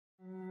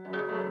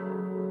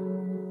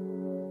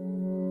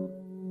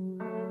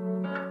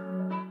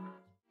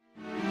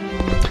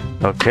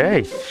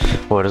Okay,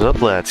 what is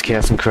up, lads?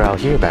 Kasin Koral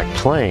here, back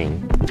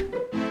playing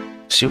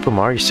Super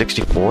Mario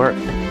 64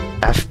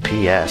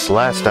 FPS.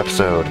 Last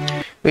episode,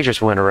 we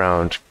just went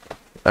around,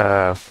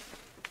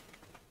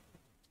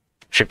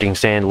 shifting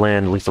sand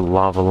land, lethal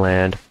lava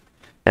land,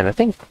 and I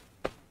think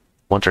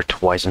once or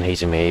twice in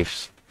Hazy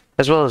Maves,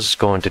 as well as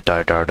going to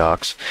Dire Dar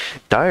Docks.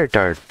 Dire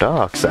Dar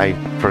Docks, I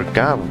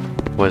forgot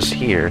was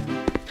here.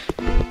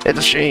 It's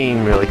a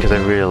shame, really, because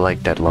I really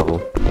like that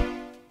level.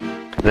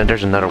 And then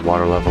there's another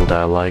water level that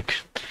I like.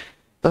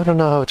 I don't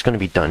know how it's going to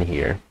be done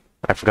here.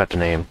 I forgot the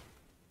name.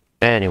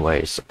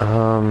 Anyways,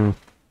 I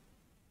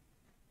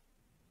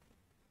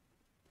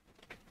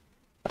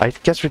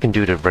guess we can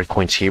do the red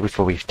coins here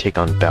before we take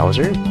on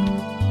Bowser.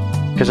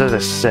 Because as I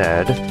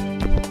said,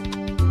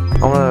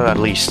 I want to at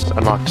least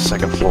unlock the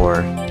second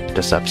floor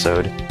this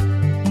episode.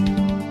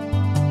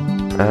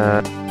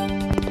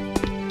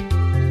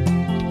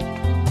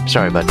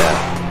 Sorry about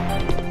that.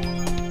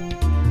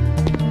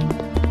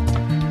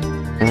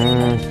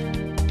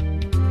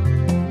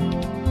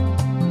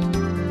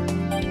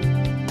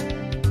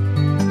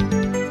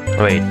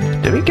 Wait,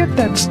 did we get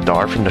that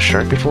star from the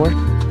shirt before?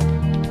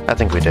 I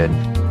think we did.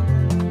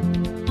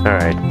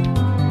 Alright.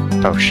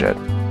 Oh shit.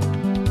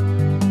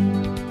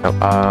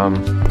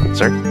 Oh,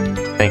 sir?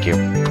 Thank you.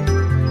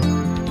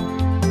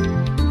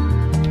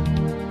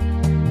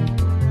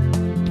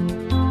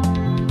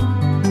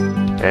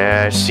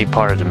 Yeah, I see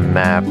part of the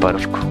map, but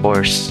of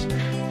course,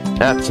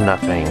 that's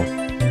nothing.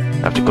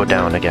 I have to go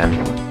down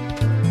again.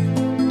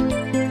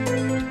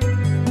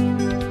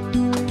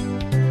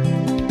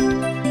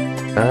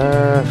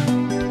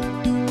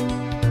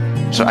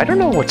 So I don't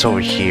know what's over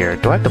here.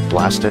 Do I have to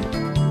blast it?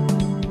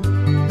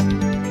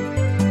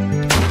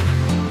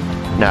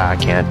 Nah, I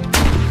can't.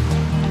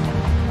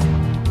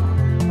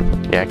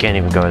 Yeah, I can't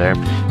even go there.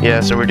 Yeah,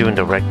 so we're doing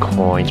the red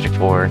coins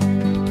before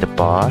the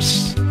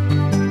boss. I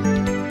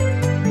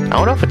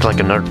don't know if it's like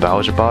another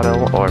Bowser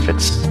battle, or if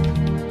it's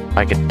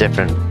like a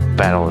different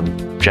battle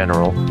in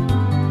general.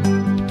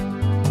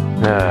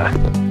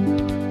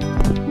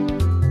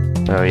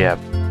 Oh yeah.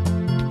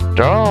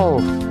 They're all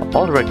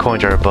the red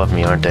coins are above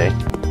me, aren't they?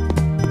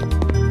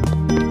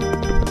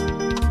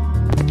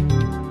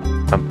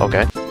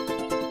 Okay.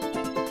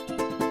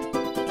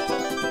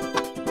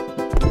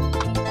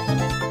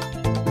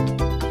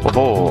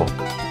 Whoa.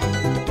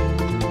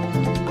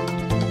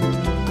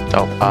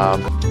 Oh,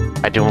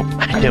 I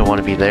didn't want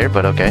to be there,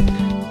 but okay.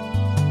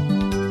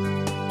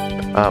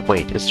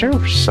 Wait, is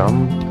there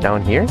some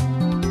down here?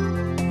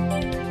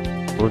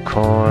 Blue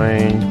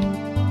coin.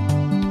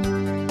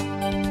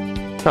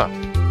 Huh.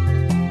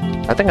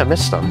 I think I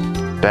missed some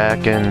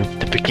back in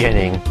the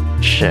beginning.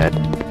 Shit.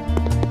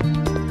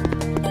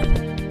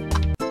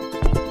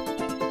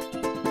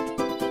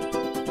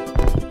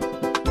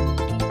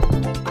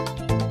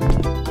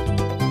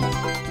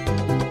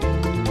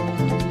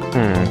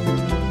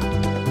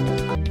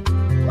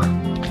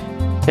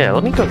 Yeah,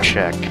 let me go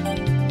check.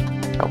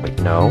 Oh wait,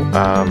 no.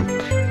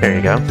 There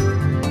you go.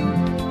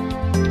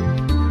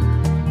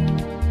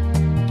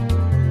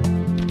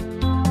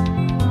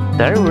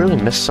 Did I really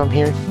miss some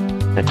here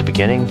at the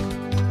beginning?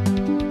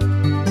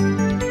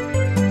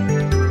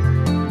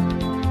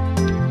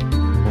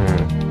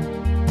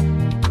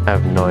 I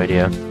have no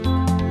idea.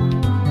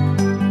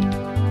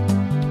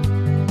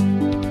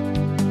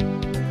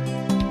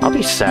 I'll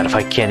be sad if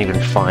I can't even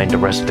find the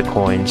rest of the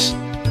coins.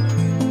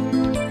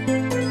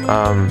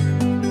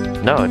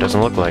 No, it doesn't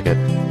look like it.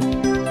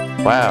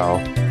 Wow.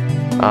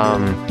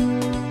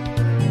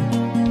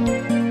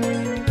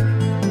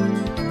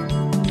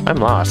 I'm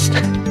lost.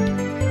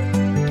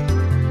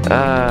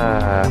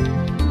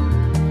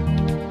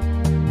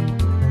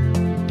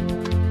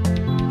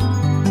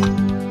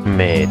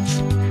 Mates.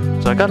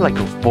 So I got like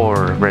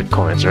 4 red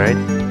coins, right?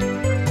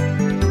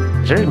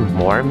 Is there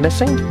more I'm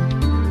missing?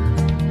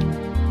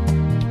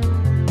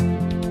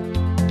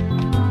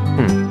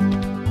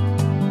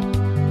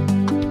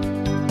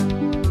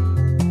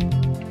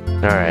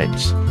 Alright.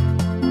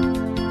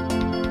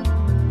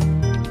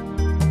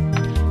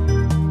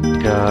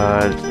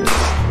 God.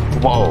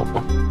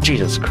 Whoa.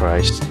 Jesus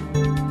Christ.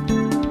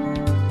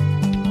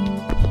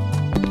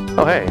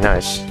 Oh, hey,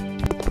 nice.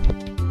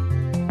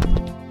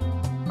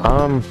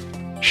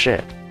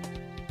 Shit.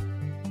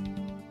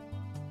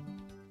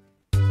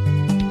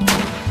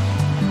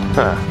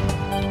 Huh.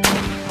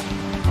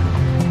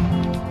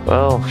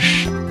 Well,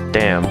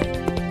 damn.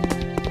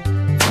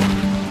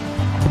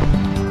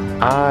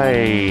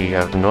 I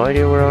have no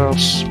idea where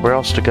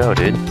else to go,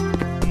 dude.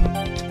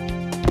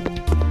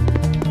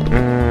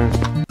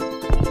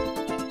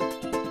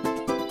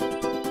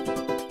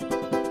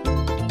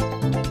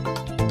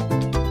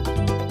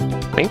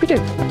 Maybe the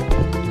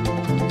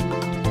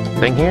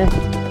thing here?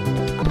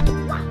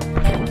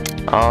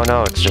 Oh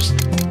no, it's just...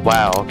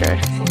 Wow,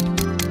 okay.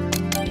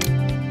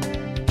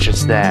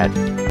 Just that.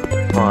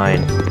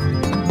 Fine.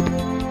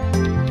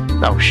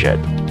 Oh shit.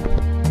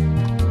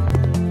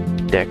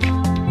 Dick.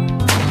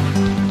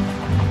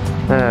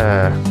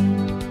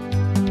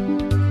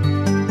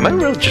 Am I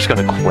really just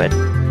gonna quit?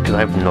 Because I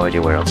have no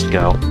idea where else to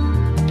go.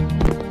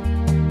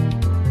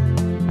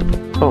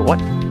 Oh,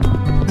 what?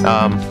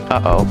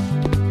 Uh-oh.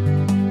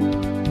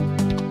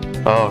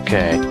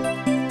 Okay.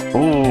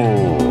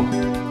 Ooh.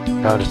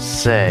 How to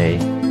say?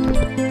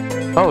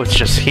 Oh, it's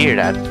just here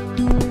that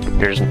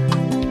there's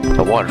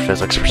the water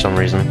physics for some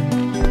reason.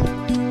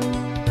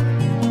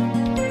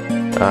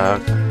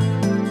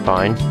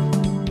 Fine.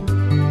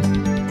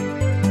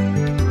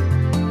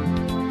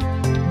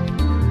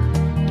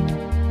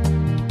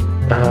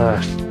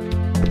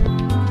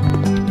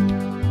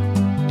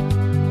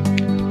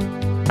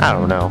 I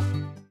don't know.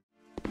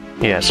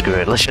 Yeah, screw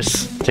it. Let's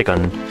just take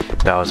on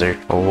Bowser,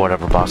 or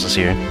whatever boss is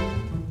here.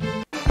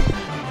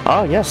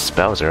 Oh, yes,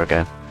 Bowser,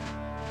 okay.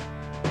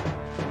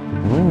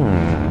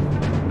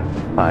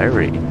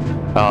 Fiery.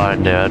 Oh,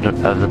 and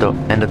the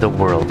end of the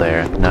world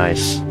there.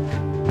 Nice.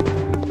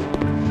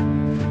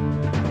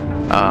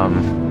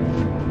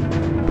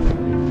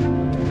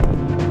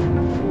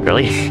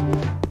 Really?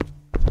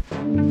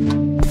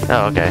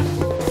 Oh, okay.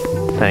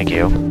 Thank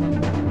you.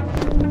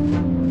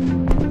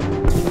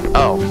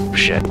 Oh,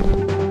 shit.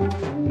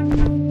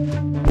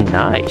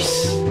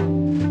 Nice.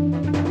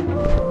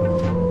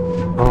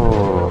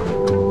 Oh.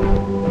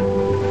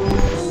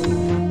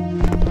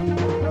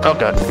 Oh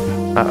god.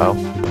 Uh-oh.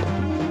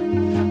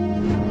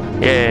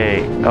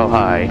 Yay. Oh,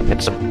 hi.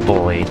 It's a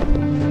bully.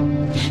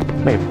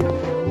 Wait.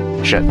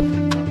 Shit.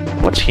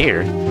 What's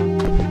here?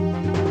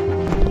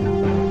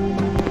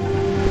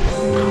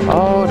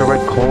 Oh, the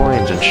red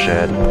coins and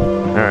shit.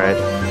 Alright.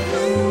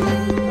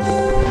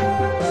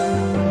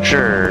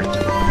 Sure.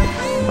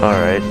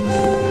 Alright.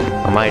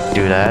 I might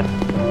do that.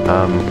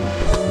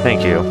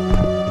 Thank you.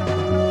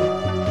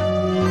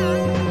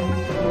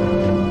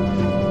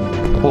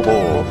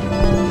 Whoa.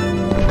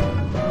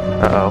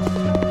 Uh-oh.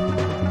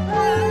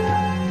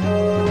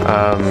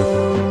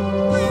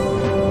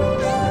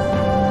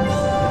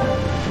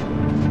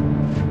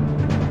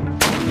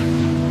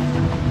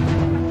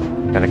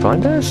 Can I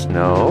climb this?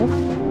 No.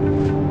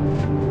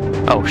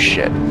 Oh,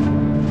 shit.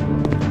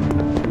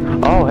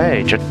 Oh,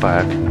 hey,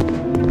 jetpack.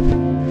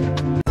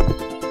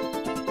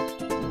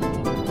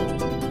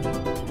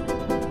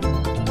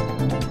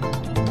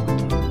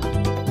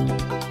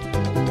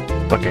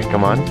 Okay,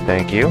 come on.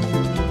 Thank you.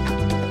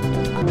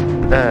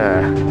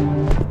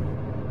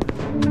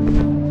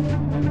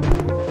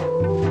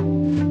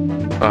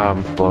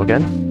 Blow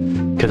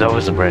again? Because I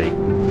wasn't ready.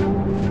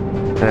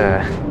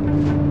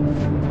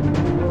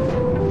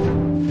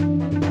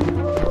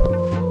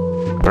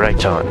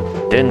 Right on.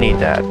 Didn't need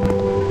that.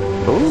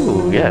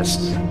 Ooh, yes.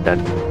 That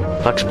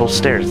flexible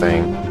stair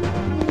thing.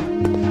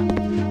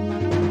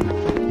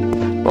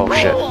 Oh,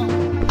 shit.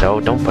 No,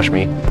 don't push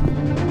me.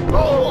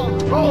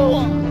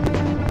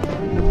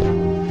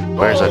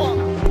 Where is it?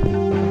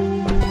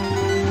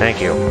 Thank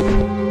you.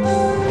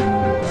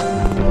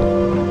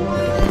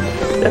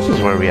 This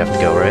is where we have to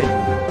go, right?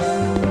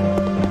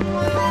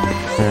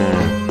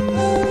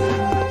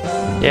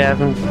 Yeah,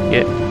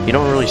 you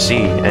don't really see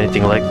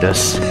anything like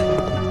this.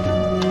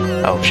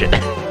 Oh, shit.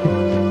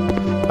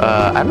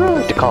 I don't know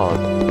what to call it.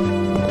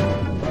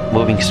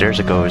 Moving stairs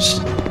that goes...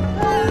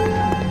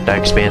 that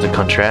expands and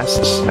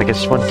contrasts, I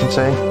guess one can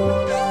say.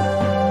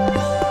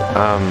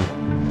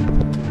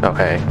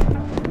 Okay.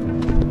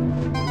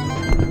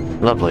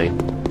 Lovely.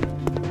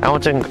 I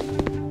don't think...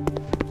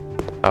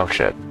 oh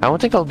shit. I don't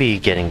think I'll be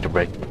getting the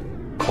red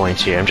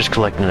coins here. I'm just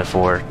collecting it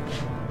for...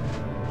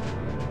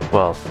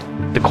 well,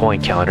 the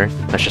coin counter.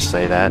 Let's just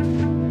say that.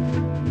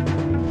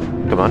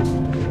 Come on.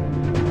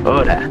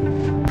 Oda!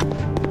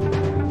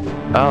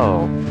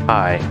 Oh,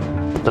 hi.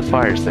 The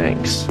fire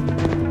things.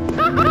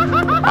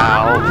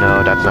 Ow,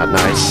 no, that's not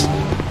nice.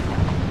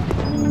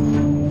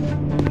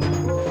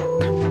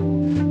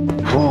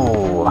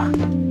 Ooh.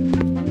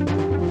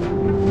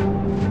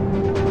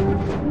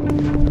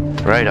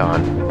 Right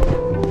on.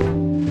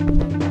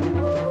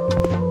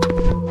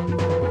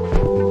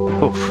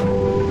 Oof.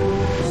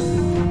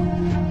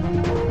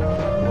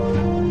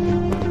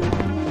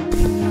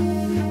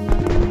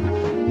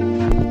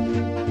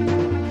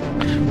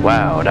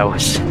 Wow, that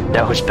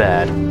was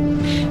bad.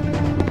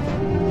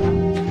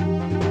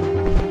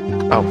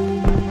 Oh.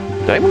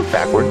 Did I move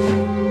backward?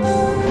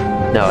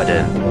 No, I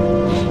didn't.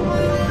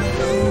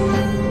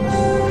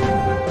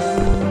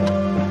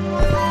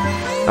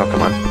 Oh,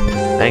 come on.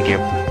 Thank you.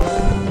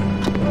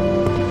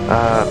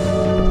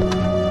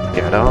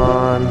 Get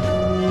on.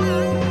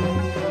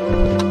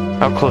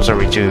 How close are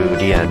we to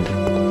the end?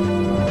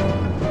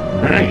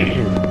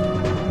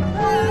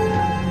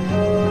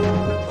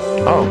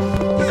 Oh,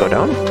 we go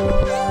down?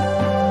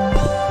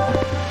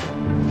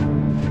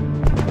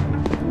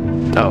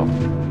 Oh.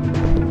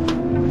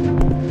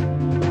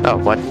 Oh,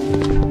 what?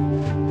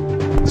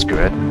 Screw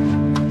it.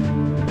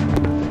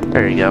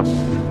 There you go.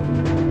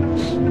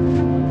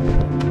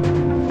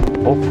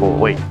 Oh,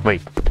 wait.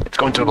 It's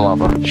going through the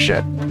lava.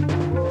 Shit.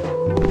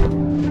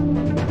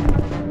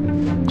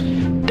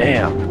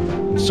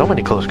 Damn. So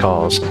many close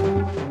calls.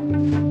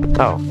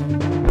 Oh.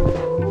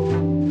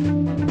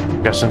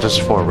 Guessing this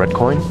is for a red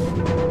coin?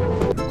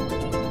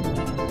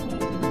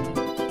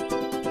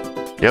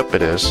 Yep,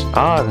 it is.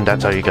 Ah, and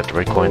that's how you get the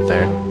red coin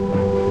there.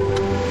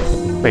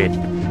 Wait.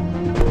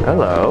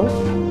 Hello.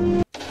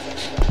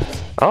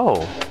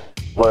 Oh.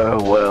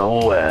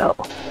 Well.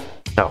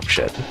 Oh,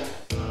 shit.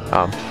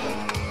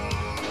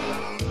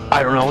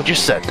 I don't know what you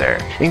said there.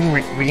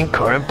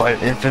 Reincarnated by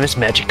an infamous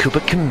Magic Koopa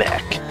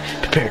Kamek.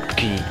 Prepared to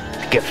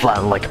get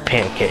flattened like a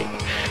pancake.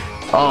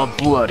 A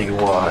bloody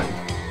one.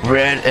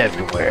 Red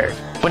everywhere.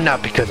 But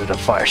not because of the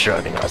fire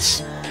surrounding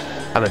us.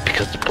 I meant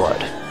because of the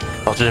blood.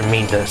 I didn't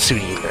mean the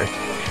suit either.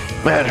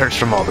 My head hurts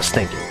from all this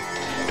thinking.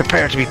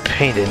 Prepare to be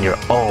painted in your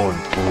own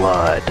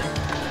blood.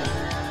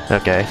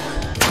 Okay.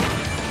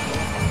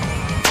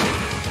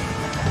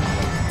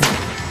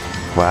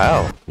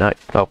 Wow. Not.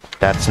 Oh,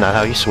 that's not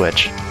how you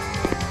switch.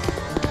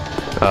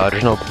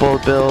 There's no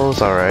bullet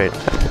bills. Alright.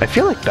 I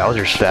feel like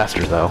Bowser's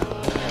faster, though.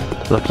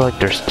 Looks like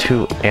there's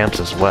 2 amps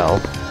as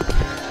well.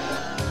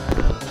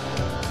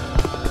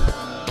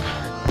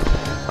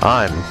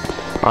 I'm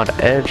on the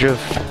edge of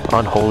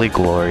unholy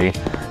glory.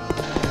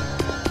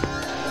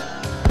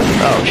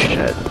 Oh,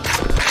 shit.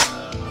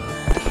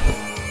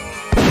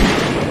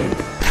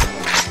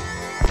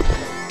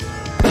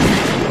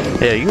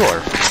 Yeah, you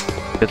are.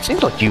 It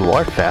seems like you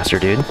are faster,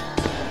 dude.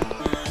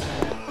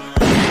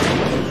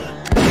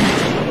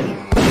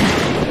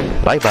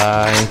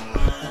 Bye-bye.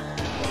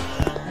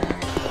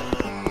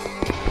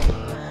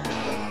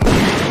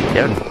 You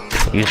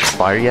haven't used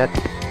fire yet?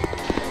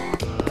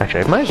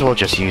 Actually, I might as well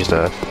just use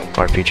the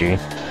RPG.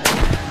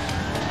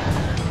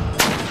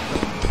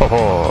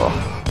 Oh,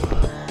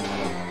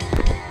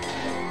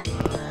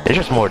 it's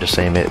just more the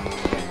same.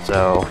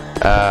 So,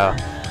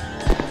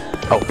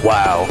 oh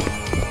wow.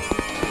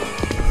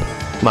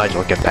 Might as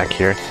well get back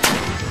here.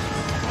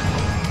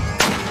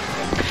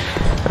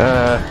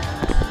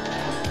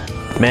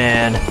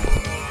 Man.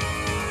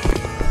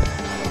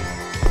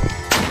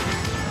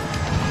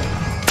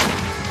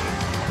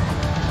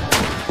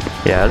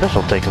 Yeah, this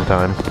will take some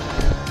time.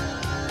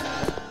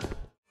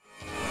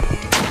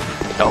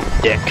 Oh,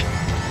 dick.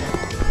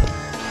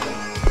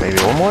 Maybe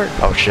one more?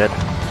 Oh, shit.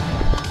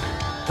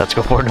 Let's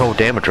go for no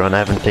damage run. I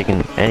haven't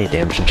taken any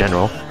damage in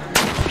general.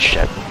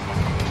 Shit.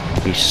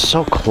 He's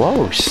so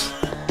close.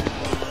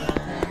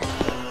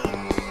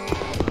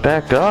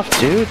 Back off,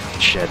 dude.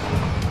 Shit.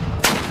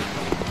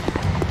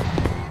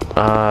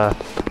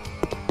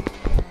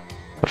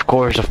 Of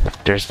course,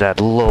 there's that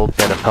little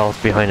bit of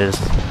health behind his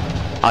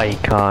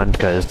icon,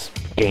 because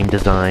game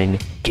design,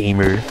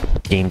 gamer,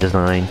 game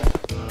design.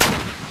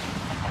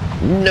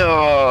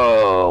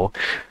 No!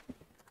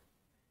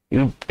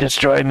 You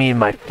destroyed me in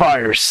my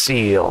fire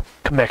seal.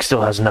 Kamek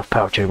still has enough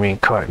power to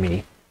reincarnate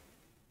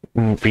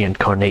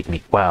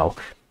me. Wow.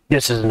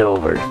 This isn't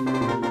over.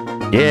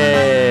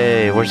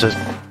 Yay! Where's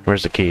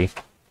the key?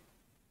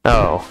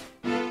 Oh.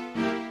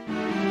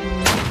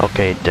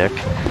 Okay, dick.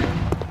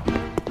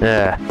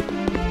 Yeah.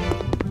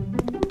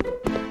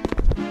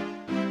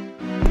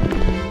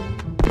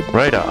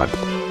 Right on.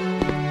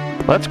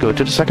 Let's go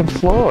to the 2nd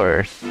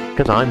floor,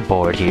 because I'm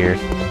bored here.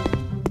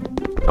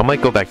 I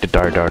might go back to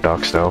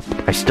Docks though.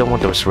 I still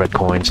want those red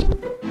coins.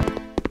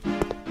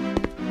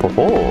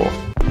 Oh,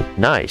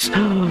 nice.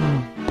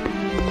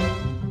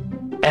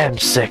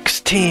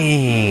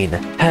 M16!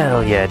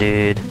 Hell yeah,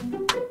 dude.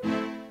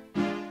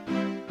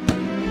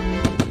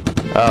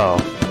 Oh.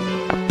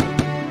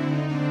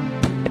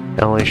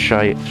 It only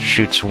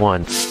shoots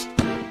once.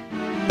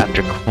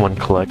 After 1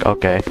 click,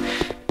 okay.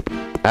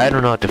 I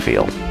don't know what to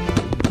feel.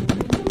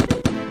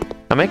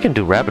 I mean, I can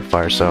do rapid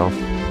fire, so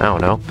I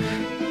don't know.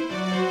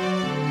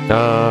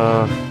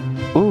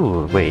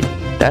 Ooh, wait.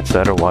 That's the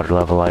other water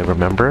level I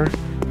remember.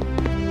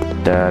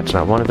 That's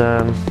not one of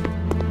them.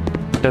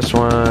 This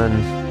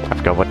one. I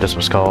forgot what this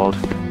was called.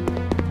 Is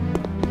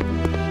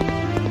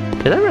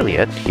that really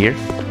it? Here?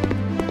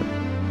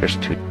 There's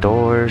 2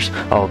 doors.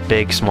 Oh,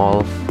 big,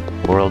 small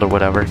world or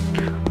whatever.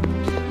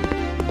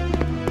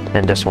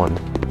 And this one.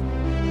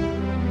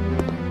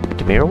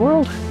 The mirror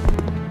world?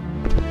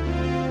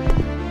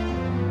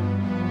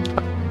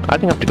 I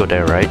think I have to go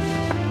there, right?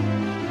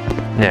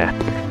 Yeah.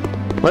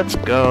 Let's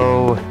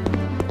go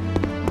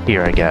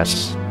here, I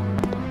guess.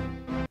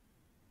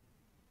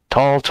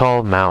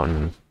 Tall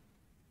mountain.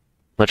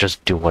 Let's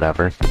just do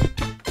whatever.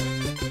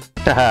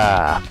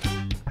 Haha!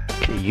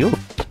 Cute.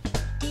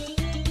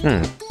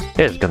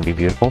 It's gonna be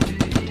beautiful.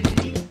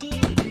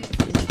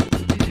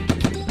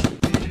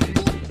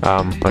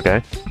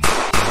 Okay.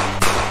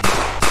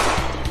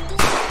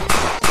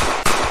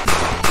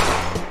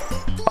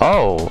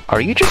 Oh,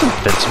 are you just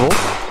invincible?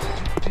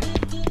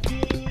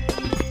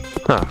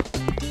 Huh.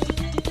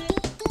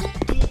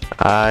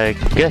 I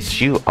guess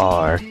you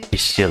are, you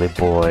silly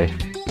boy.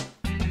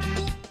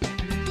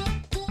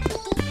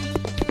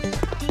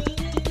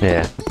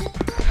 Yeah.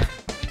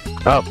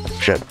 Oh,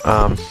 shit.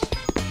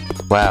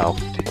 Wow.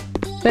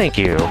 Thank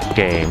you,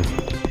 game,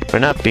 for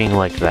not being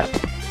like that.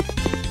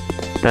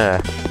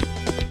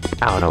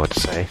 I don't know what to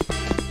say.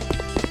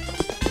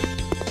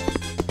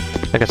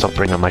 I guess I'll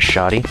bring on my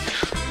shoddy.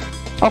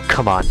 Oh,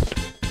 come on.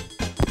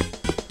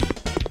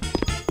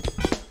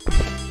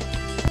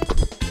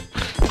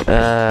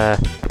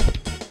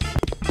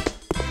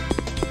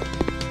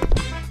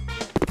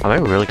 Am I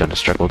really gonna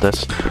struggle with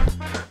this?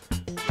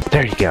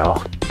 There you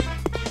go.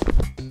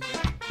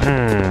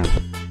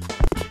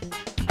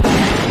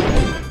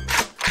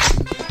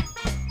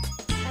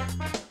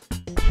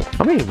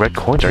 How many red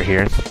coins are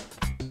here?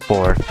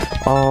 4.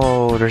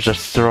 Oh, there's a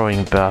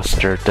throwing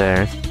bastard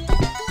there.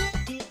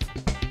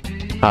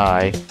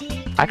 Hi.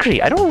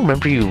 Actually, I don't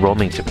remember you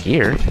roaming through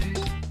here.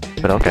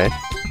 But okay.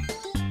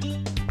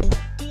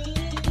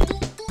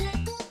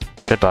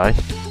 Goodbye.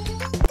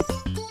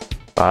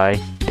 Bye.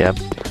 Yep.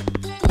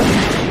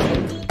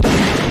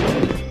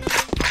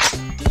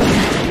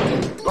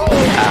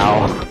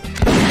 Ow.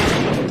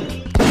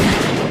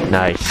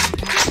 Nice.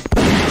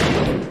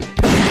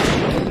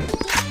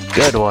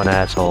 Good one,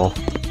 asshole.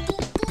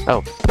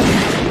 Oh.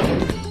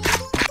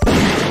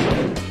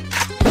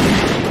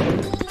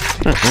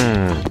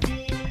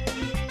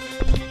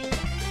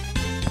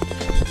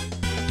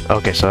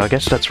 Okay, so I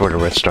guess that's where the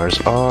red stars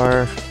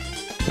are.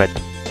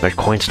 Red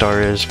coin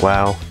star is.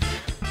 Wow.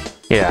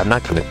 Yeah, I'm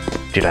not gonna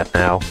do that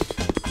now.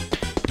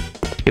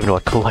 Even though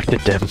I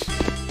collected them.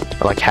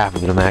 Or like half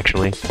of them,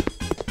 actually.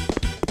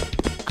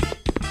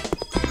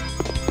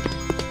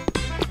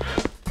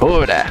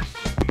 Oh, there.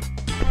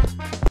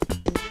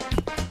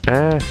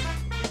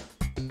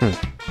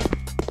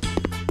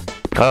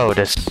 Oh,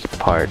 this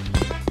part.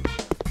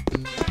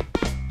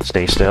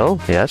 Stay still.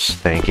 Yes,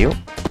 thank you.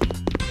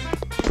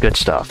 Good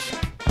stuff.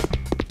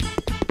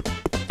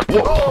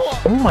 Whoa.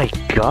 Oh my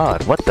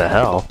god, what the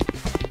hell?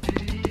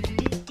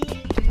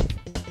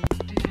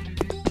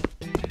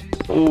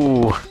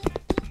 Ooh.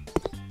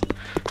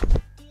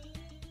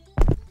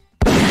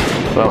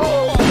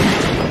 Well,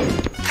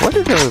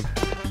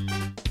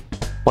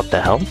 what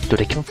the hell? Do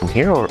they come from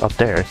here or up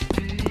there?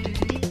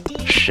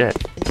 Shit.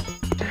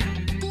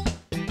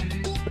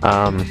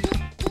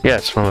 Yeah,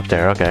 it's from up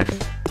there, okay.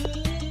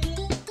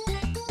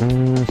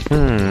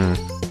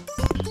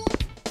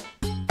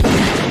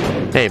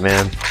 Hey,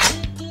 man.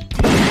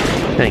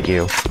 Thank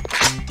you.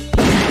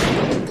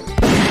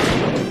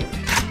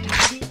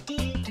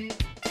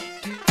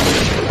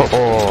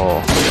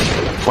 Oh.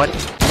 What?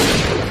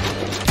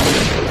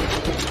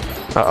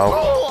 Uh-oh.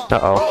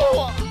 Uh-oh.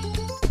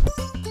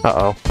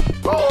 Uh-oh.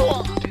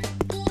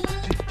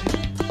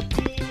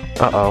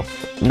 Uh-oh.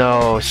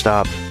 No,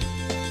 stop.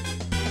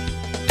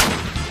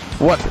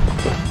 What?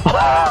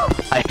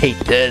 I hate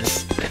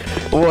this.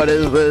 What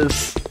is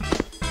this?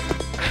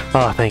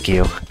 Oh, thank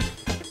you.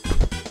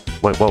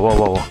 Wait,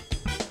 whoa.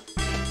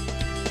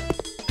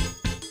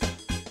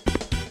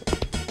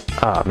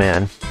 Oh,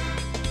 man.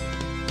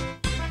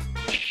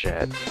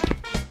 Shit.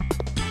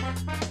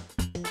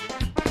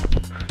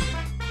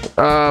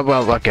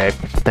 Well, okay.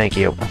 Thank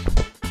you.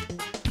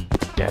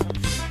 Yeah.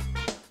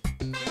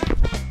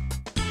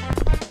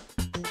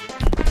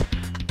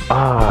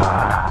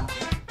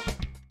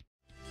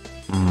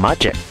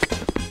 Magic.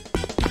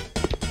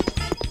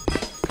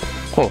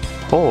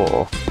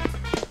 Oh.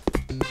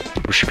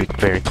 We should be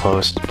very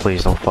close.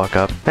 Please don't fuck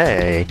up.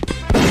 Hey.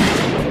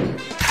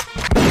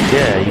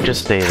 Yeah, you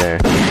just stay there.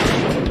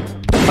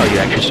 Oh, you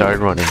actually started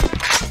running.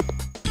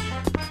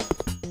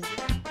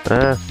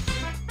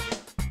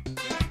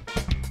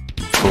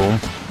 Boom.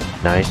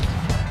 Nice.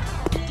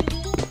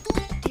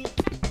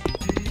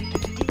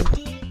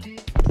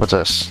 What's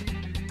this?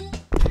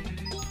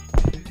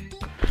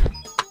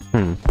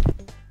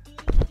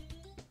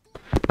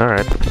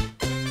 Alright.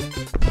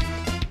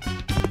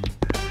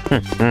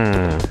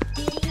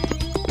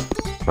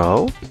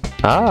 Oh?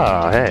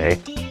 Ah, hey.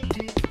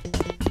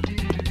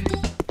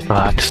 Oh,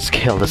 I have to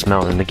scale this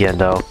mountain again,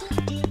 though.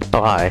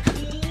 Oh, hi.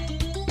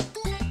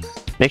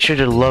 Make sure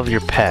to love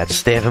your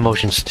pets. They have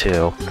emotions,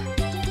 too.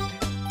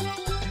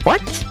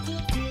 What?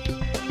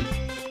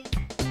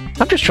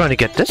 I'm just trying to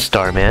get this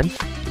star, man.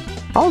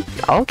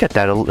 I'll get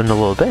that in a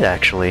little bit,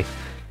 actually.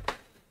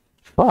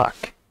 Fuck.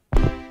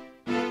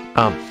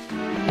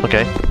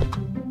 Okay.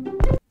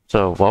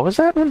 So, what was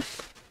that one?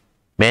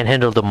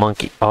 Manhandle the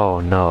monkey.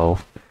 Oh, no.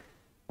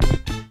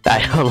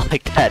 I don't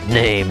like that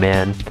name,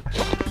 man.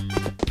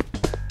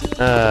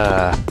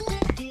 Yeah,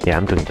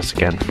 I'm doing this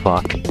again.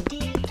 Fuck.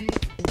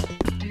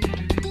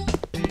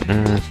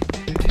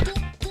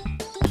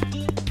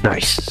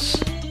 Nice.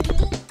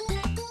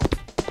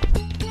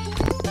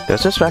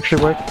 Does this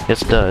actually work?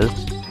 Yes, it does.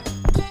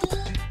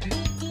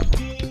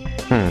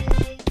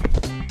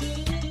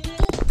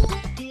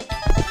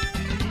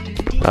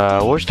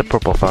 Where's the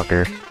purple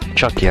fucker?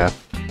 Chuck ya.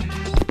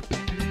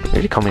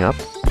 Is he coming up?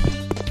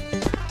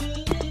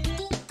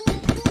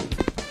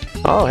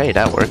 Oh, hey,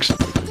 that works.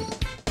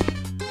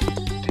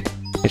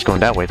 He's going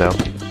that way, though.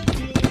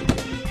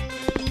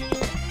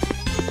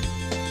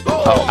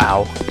 Oh,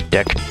 ow.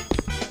 Dick.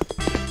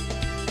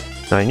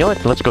 You know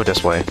what? Let's go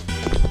this way.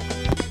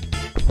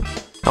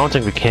 I don't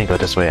think we can go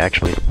this way,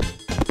 actually.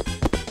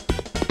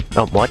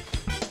 Oh, what?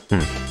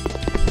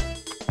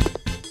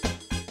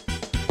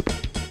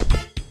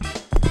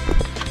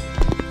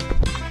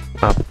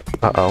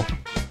 Uh-oh.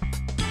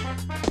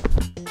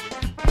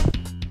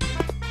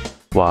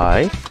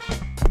 Why?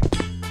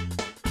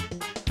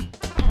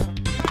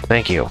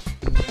 Thank you.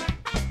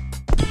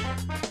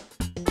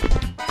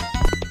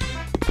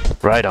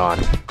 Right on.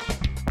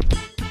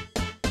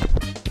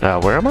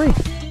 Where am I?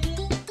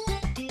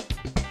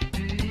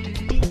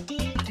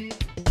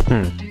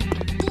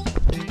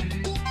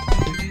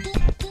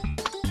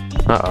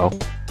 Uh-oh.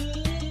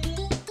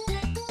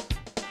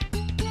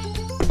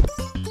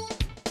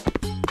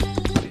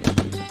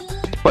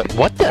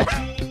 What the?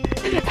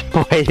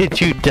 Why did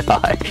you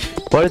die?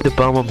 Why did the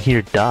bum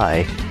here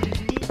die?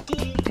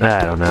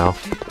 I don't know.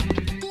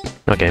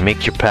 Okay,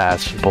 make your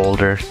pass,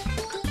 boulder.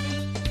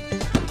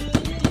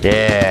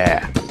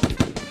 Yeah!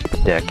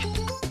 Dick.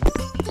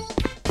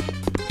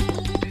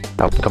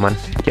 Oh, come on.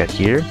 Get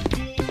here.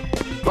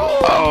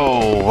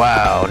 Oh,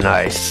 wow,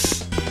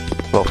 nice.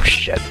 Oh,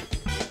 shit.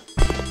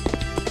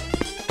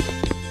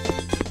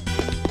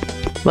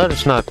 Let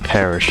us not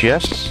perish,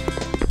 yes?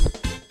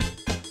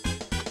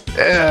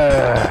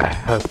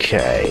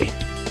 Okay.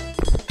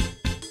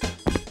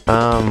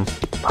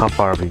 How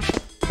far have we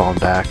fallen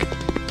back?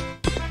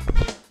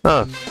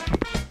 Oh.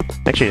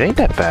 Actually, it ain't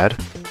that bad.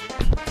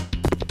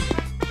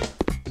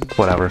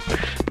 Whatever.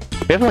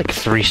 We have like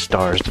 3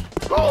 stars.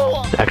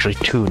 Actually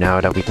 2 now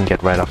that we can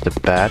get right off the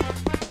bat.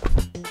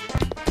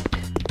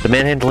 The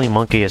manhandling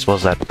monkey as well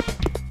as that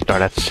star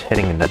that's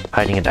hiding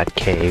in that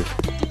cave.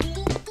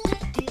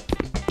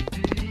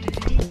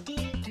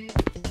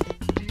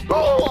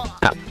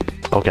 Ah,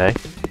 okay.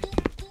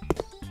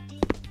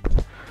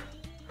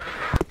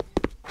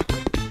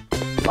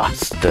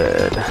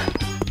 Busted.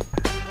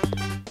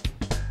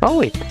 Oh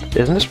wait,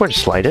 isn't this where the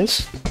slide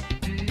is?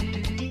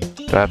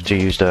 Do I have to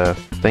use the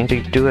thing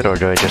to do it, or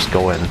do I just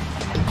go in?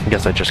 I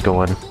guess I just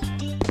go in.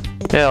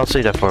 Yeah, I'll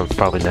see that for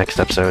probably next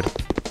episode.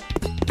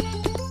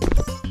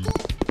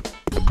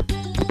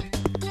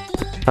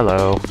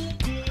 Hello.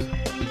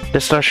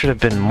 This star should have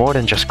been more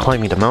than just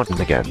climbing the mountain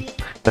again.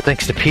 But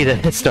thanks to PETA,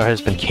 this star has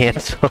been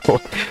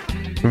cancelled.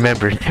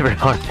 Remember, never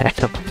harm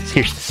animals.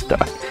 Here's the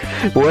star.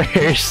 Where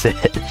is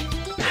it?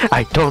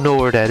 I don't know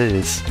where that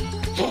is.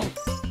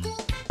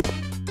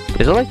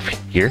 Is it like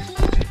here?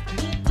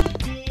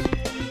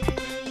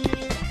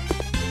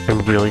 I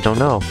really don't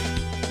know.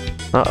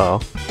 Uh-oh.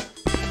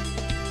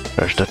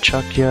 There's the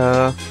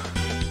Chukya.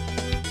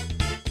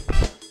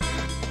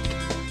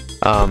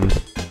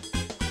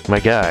 My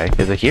guy.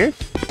 Is it here?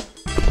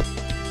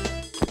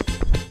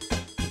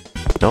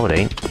 No, it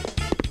ain't.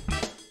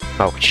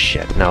 Oh,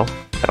 shit, no.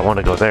 I don't want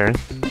to go there.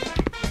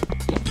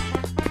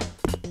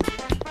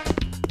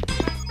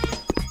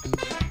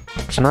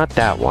 It's not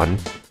that one.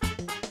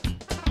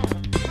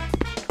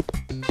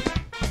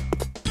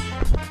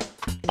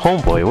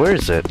 Homeboy, where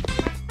is it?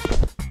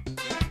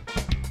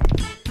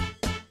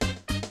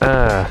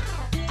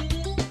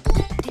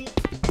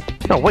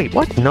 No, wait,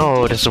 what?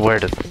 No, this is where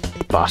the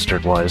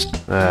bastard was.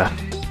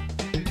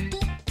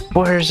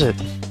 Where is it?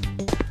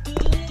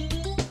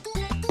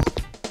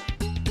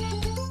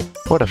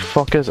 What the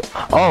fuck is it?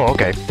 Oh,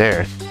 okay,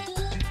 there.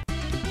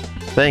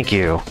 Thank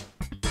you.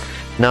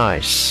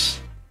 Nice.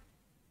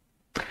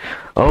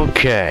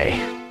 Okay.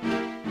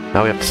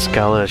 Now we have to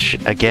scour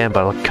it again,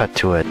 but I'll cut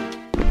to it.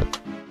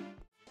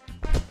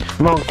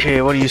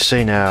 Monkey, what do you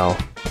say now?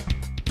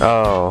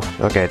 Oh,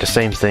 okay, the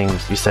same thing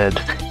you said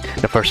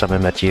the first time I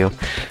met you.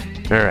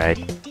 Alright.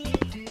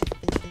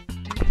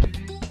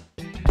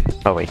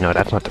 Oh wait, no,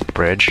 that's not the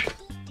bridge.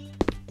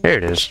 Here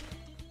it is.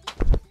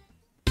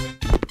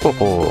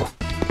 Oh.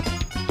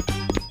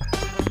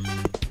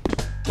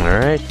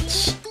 Alright.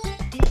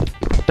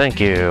 Thank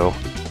you.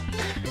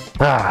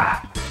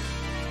 Ah.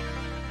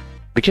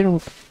 We can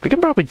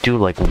probably do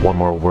like one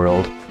more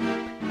world.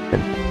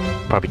 And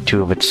probably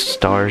 2 of its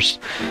stars.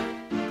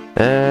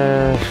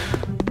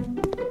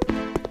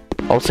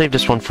 I'll save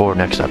this one for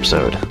next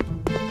episode.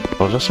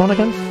 What was this one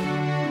again?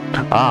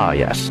 Ah,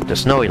 yes, the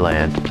Snowy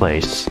Land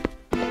place.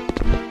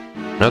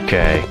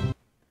 Okay.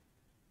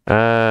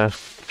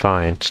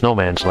 Fine.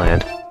 Snowman's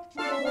Land.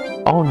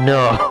 Oh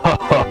no!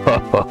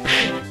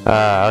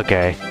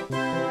 Okay.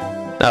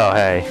 Oh,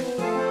 hey.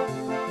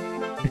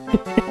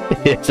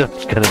 It's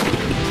just gonna be...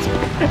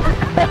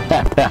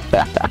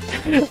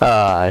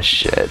 Ah,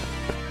 shit.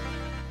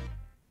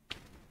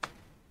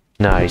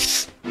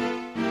 Nice.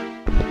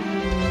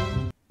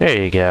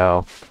 There you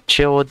go.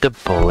 Chill with the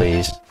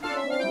bullies.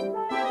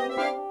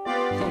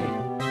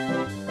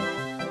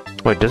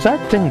 Wait, does that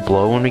thing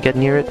blow when we get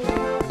near it?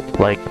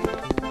 Like...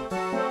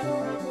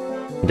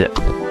 the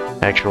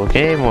actual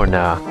game or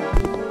nah?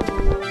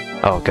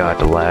 Oh god,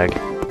 the lag.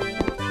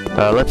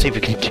 Let's see if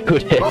we can do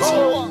this.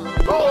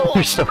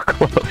 We're so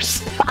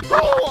close.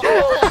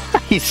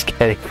 He's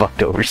getting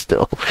fucked over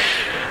still.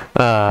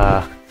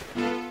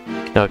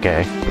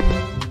 Okay.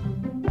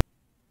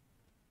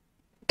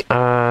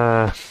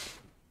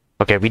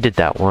 Okay, we did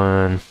that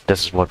one.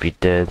 This is what we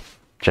did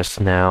just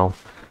now.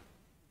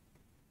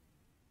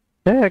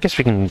 Yeah, I guess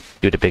we can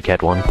do the big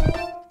head one.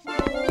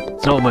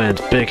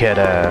 Snowman's big head,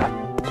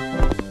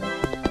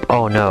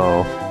 Oh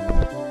no.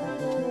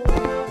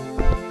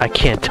 I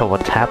can't tell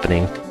what's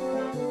happening.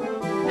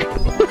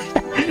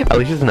 At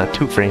least it's not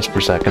 2 frames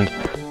per second.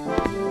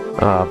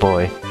 Oh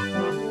boy.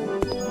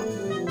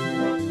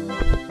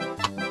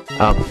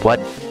 What?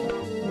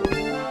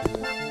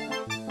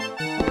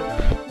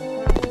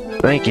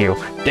 Thank you.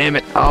 Damn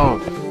it. Oh.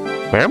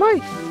 Where am I?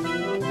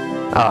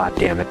 Ah,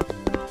 damn it.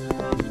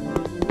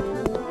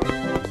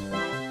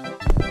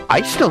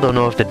 I still don't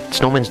know if the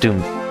snowmen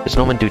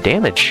do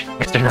damage,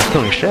 because they're not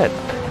doing shit.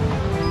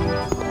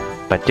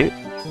 But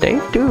they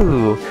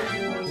do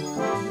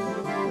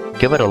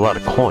give it a lot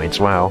of coins.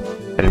 Wow,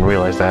 I didn't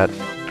realize that.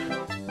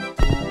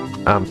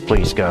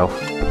 Please go.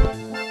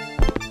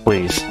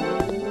 Please.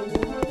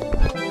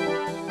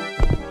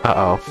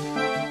 Uh-oh.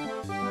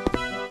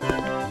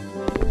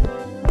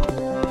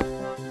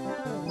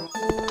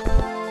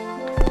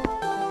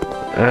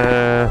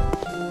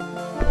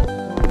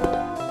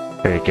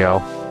 There you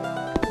go.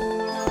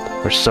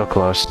 We're so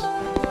close.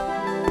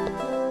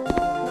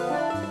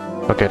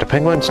 Okay, the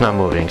penguin's not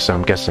moving, so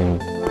I'm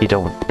guessing he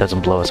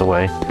doesn't blow us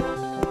away.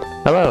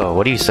 Hello,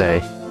 what do you say?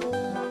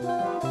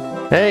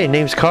 Hey,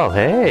 name's Carl.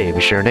 Hey,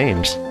 we share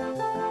names.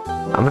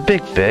 I'm a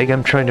big fig.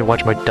 I'm trying to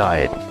watch my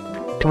diet.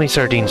 Too many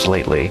sardines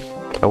lately.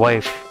 My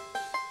wife...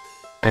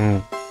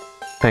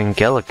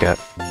 Angelica...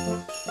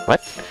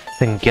 What?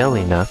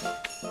 Angelina?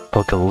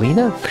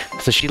 Pogalina?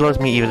 So she loves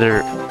me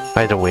either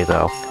way,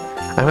 though.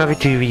 I'm happy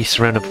to be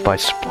surrounded by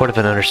supportive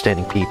and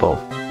understanding people.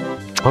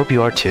 I hope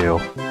you are too.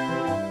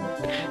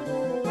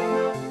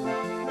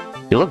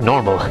 You look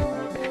normal.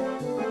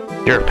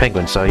 You're a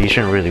penguin, so you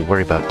shouldn't really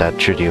worry about that,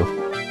 should you?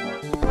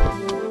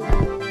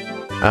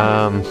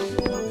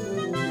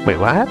 Wait,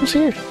 what happens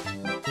here?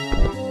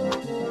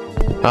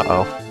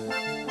 Uh-oh.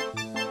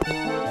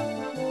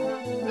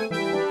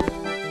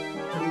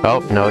 Oh,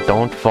 no,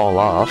 don't fall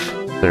off,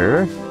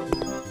 sir.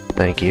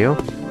 Thank you.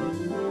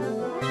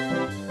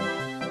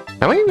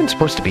 Am I even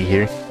supposed to be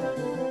here?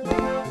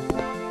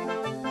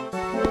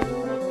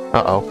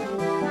 Uh-oh.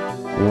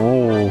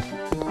 Ooh.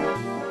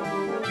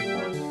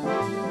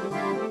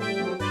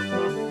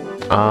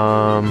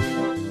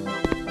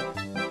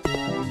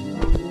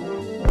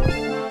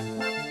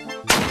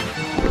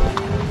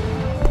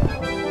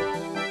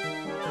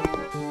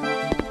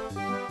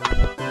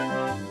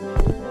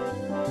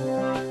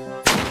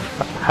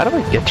 How do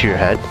I get to your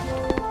head?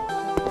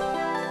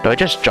 Do I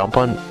just jump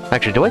on...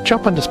 Actually, do I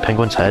jump on this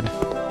penguin's head?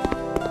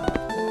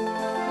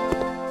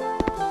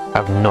 I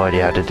have no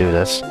idea how to do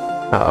this.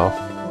 Uh-oh.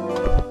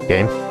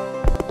 Game.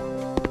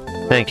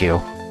 Thank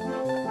you.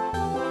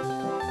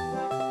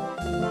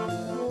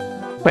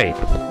 Wait.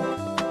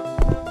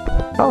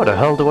 How the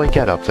hell do I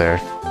get up there?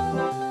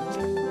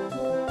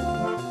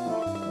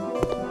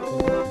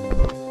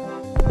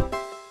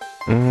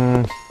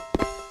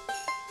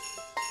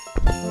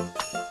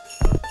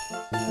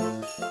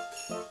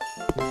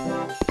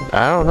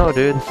 I don't know,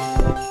 dude.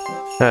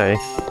 Hey.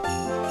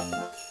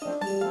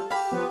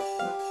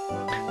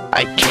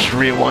 I just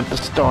really want the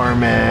star,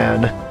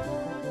 man.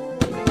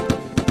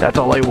 That's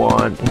all I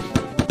want.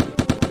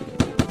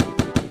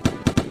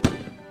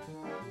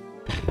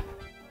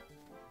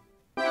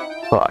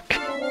 Fuck.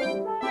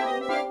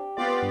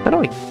 How do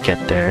I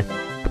get there?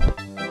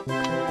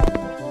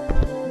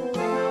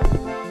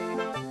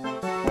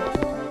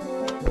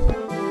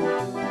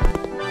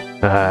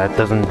 It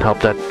doesn't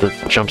help that the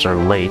jumps are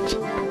late.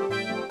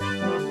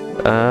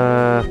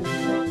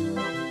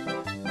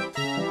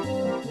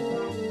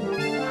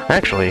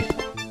 Actually,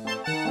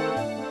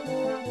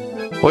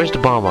 where's the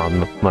bomb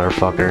on,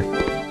 motherfucker?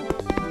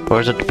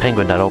 Or is it the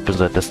penguin that opens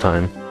it this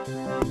time?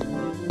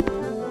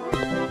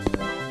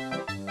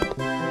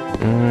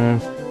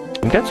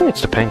 I'm guessing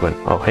it's the penguin.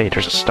 Oh, hey,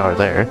 there's a star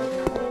there.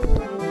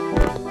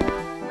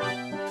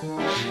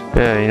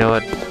 Yeah, you know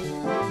what?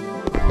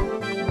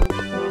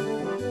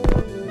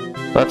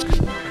 Let's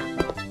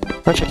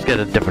just get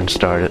a different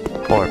star,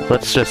 or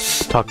let's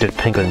just talk to the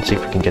penguin and see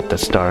if we can get the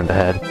star in the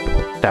head.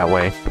 That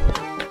way.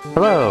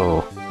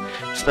 Hello!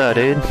 What's that,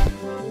 dude?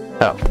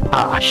 Oh.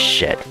 Ah,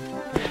 shit.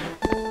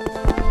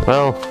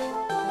 Well...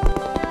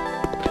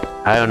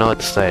 I don't know what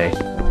to say.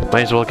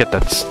 Might as well get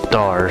that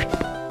star.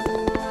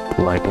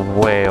 Like,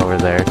 way over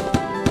there.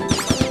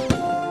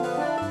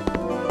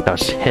 That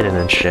was hidden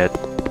and shit.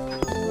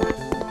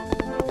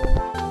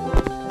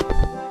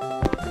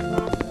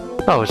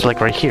 Oh, it's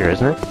like right here,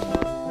 isn't it?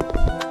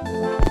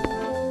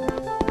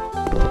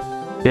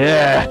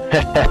 Yeah!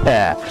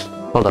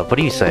 Hold up, what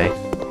do you say?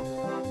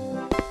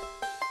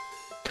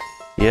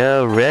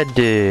 Yo, red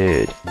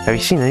dude. Have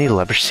you seen any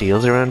leopard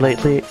seals around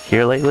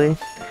here lately?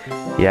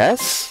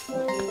 Yes?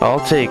 I'll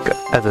take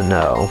as a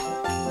no.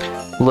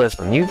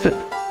 Listen, you've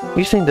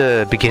seen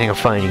the beginning of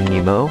Finding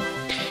Nemo.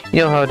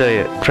 You know how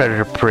the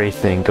predator-prey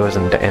thing goes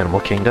in the animal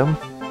kingdom?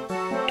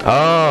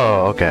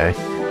 Oh, okay.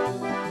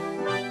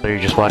 So you're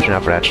just watching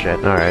out for that shit.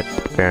 Alright,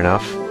 fair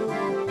enough.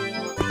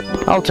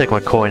 I'll take my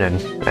coin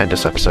and end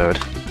this episode.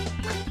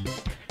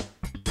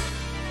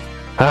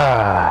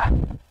 Ah.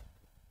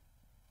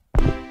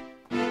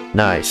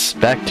 Nice.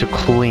 Back to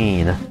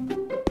clean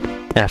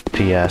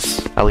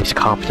FPS. At least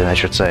competent, I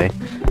should say.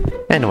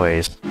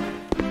 Anyways.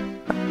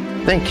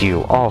 Thank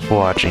you all for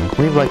watching.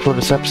 Leave a like for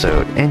this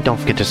episode. And don't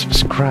forget to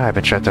subscribe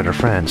and share it to other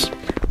friends.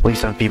 Leave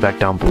some feedback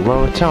down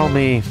below. Tell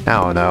me,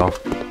 I don't know.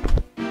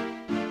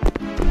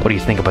 What do you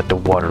think about the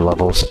water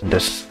levels in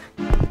this?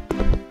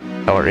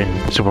 Or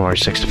in Super Mario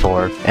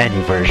 64,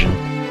 any version.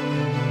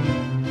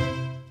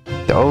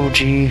 the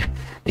OG,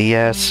 the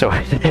S, or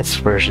the S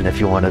version if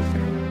you want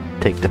to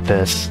take the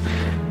piss.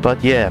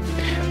 But yeah,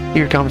 leave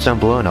your comments down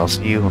below, and I'll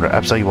see you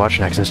watch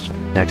next in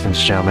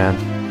this channel,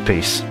 man.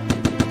 Peace.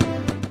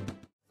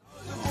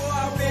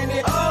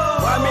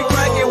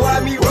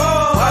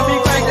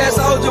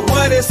 Soldier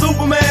boy, that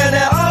Superman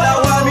now.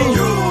 Now why me?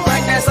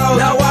 Crank that soldier.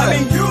 Now why me?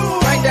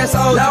 Crank that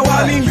soldier. Now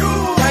why me?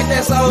 Crank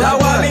that soldier. Now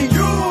why me?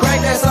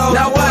 Crank that soldier.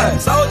 Now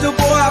what? Soldier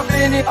boy, I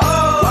been it.